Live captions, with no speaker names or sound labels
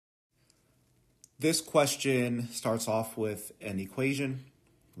This question starts off with an equation.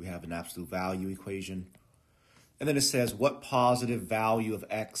 We have an absolute value equation. And then it says what positive value of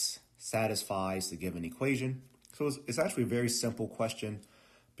x satisfies the given equation. So it's actually a very simple question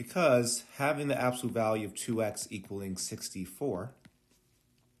because having the absolute value of 2x equaling 64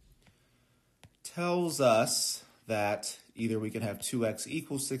 tells us that either we can have 2x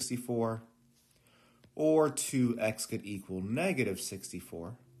equals 64 or 2x could equal negative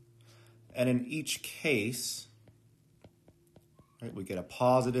 64. And in each case, right, we get a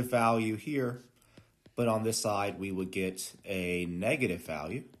positive value here, but on this side we would get a negative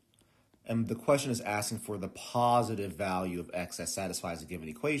value. And the question is asking for the positive value of x that satisfies a given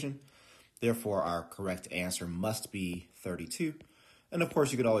equation. Therefore, our correct answer must be 32. And of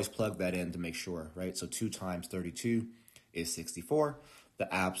course, you could always plug that in to make sure, right? So 2 times 32 is 64.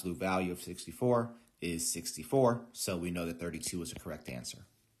 The absolute value of 64 is 64. So we know that 32 is the correct answer.